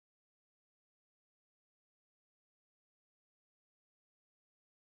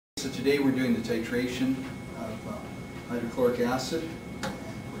today we're doing the titration of hydrochloric acid, and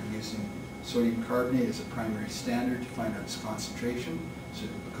we're using sodium carbonate as a primary standard to find out its concentration. So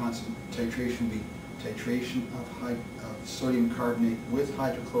the titration will be titration of sodium carbonate with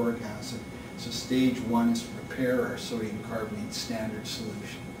hydrochloric acid. So stage one is to prepare our sodium carbonate standard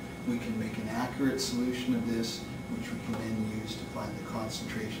solution. We can make an accurate solution of this, which we can then use to find the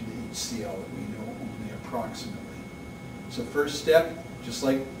concentration of HCl that we know only approximately. So first step, just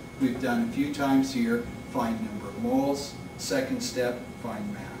like we've done a few times here, find number of moles. Second step,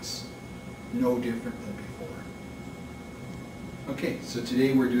 find mass. No different than before. Okay, so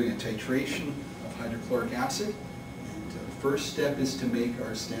today we're doing a titration of hydrochloric acid. And the first step is to make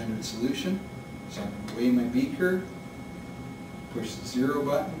our standard solution. So I'm going to weigh my beaker, push the 0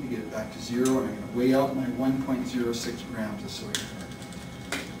 button to get it back to 0, and I'm going to weigh out my 1.06 grams of sodium carbonate.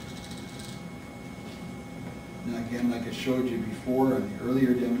 Now again, like I showed you before on the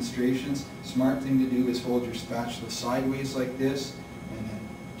earlier demonstrations, smart thing to do is hold your spatula sideways like this, and then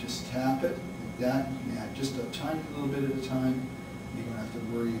just tap it like that. You can add just a tiny little bit at a time. You don't have to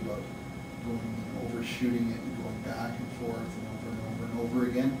worry about overshooting it and going back and forth and over and over and over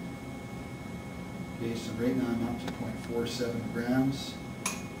again. Okay, so right now I'm up to 0.47 grams.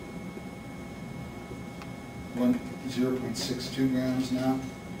 0.62 grams now.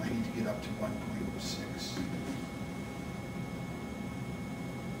 I need to get up to 1.06.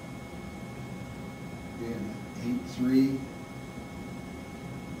 Okay, I'm at 8.3,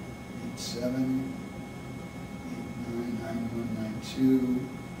 8.7, 8.9, 9.1, 9.2,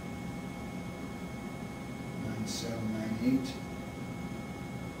 9.7, 9.8.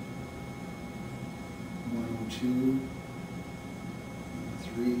 102,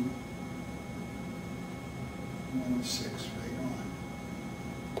 103, 106, right on.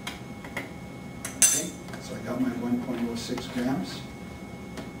 Okay, so I got my 1.06 grams.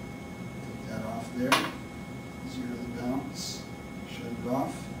 Take that off there. Zero the balance. Shut it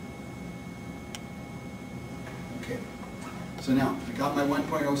off. Okay, so now I got my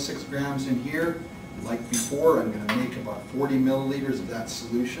 1.06 grams in here. Like before, I'm going to make about 40 milliliters of that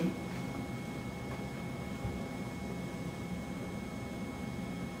solution.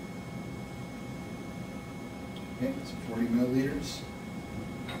 Okay, so 40 milliliters.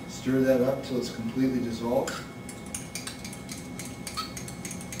 Stir that up till it's completely dissolved.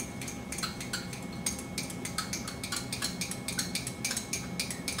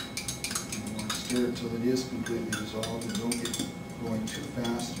 And you want to stir it till it is completely dissolved, and don't get going too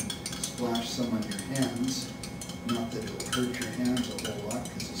fast and splash some on your hands. Not that it will hurt your hands a whole lot,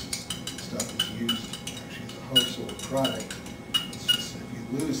 because this is stuff that's used actually as a household product. It's just that if you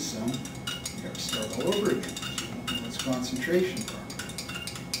lose some, you have to start all over again. Concentration problem.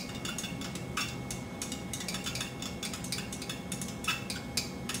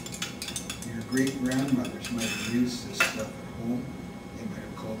 Your great-grandmothers might have used this stuff at home. They might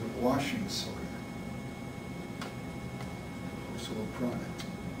have called it washing soda. Household product.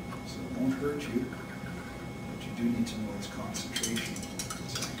 So it won't hurt you, but you do need to know its concentration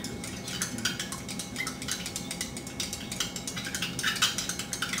as accurately as you can.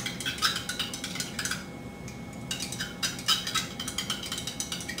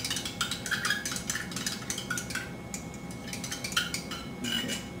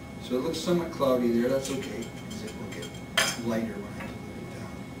 So it looks somewhat cloudy there, that's okay, because it will get lighter when I dilute it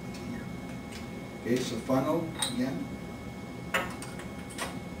down into here. Okay, so funnel again.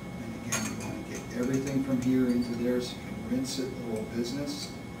 And again, you want to get everything from here into there so you can rinse it, the whole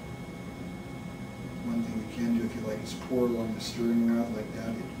business. One thing you can do if you like is pour along the stirring rod like that.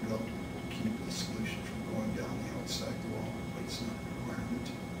 It will keep the solution from going down the outside wall, but it's not a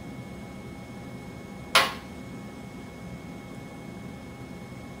requirement.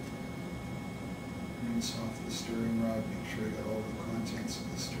 Rinse off the stirring rod, make sure I got all the contents of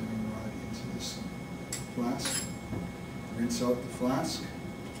the stirring rod into this flask. Rinse out the flask.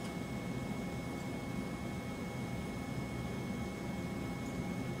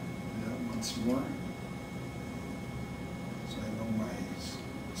 Do that once more. So I know my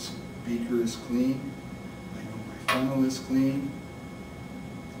beaker is clean. I know my funnel is clean.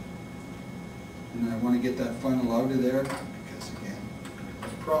 And I want to get that funnel out of there because, again, there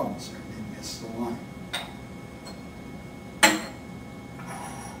are problems there. They missed the line.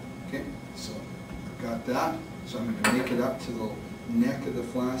 Okay, so I've got that. So I'm going to make it up to the neck of the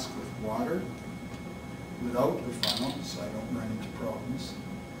flask with water without the funnel so I don't run into problems.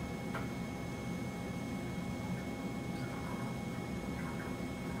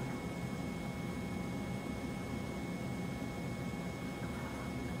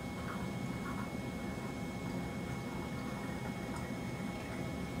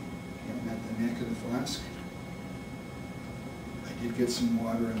 flask. I did get some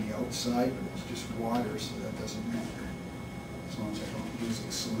water on the outside, but it's just water, so that doesn't matter, as long as I don't use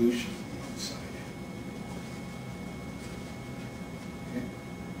a solution on the outside.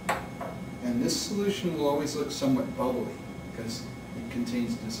 Okay. And this solution will always look somewhat bubbly because it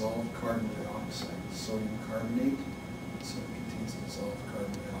contains dissolved carbon dioxide, sodium carbonate, so it contains dissolved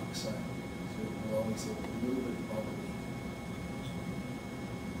carbon dioxide. So it will always look a little bit bubbly.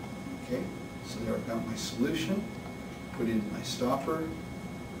 Okay, so there I've got my solution, put in my stopper,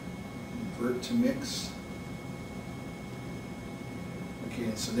 invert to mix. Okay,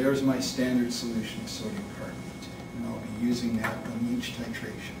 and so there's my standard solution of sodium carbonate, and I'll be using that on each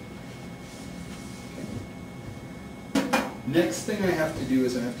titration. Okay. Next thing I have to do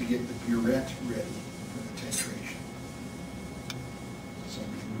is I have to get the burette ready for the titration. So I'm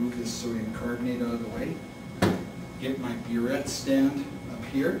going to move this sodium carbonate out of the way, get my burette stand up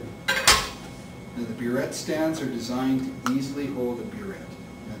here. Now the burette stands are designed to easily hold a burette.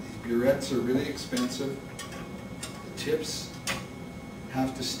 Now these burettes are really expensive. The tips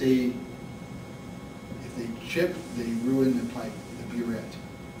have to stay, if they chip, they ruin the pipe, the burette.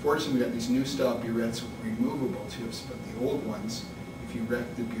 Fortunately, we got these new style burettes with removable tips, but the old ones, if you wreck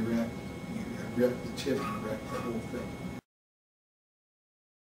the burette, you wreck the tip, you wreck the whole thing.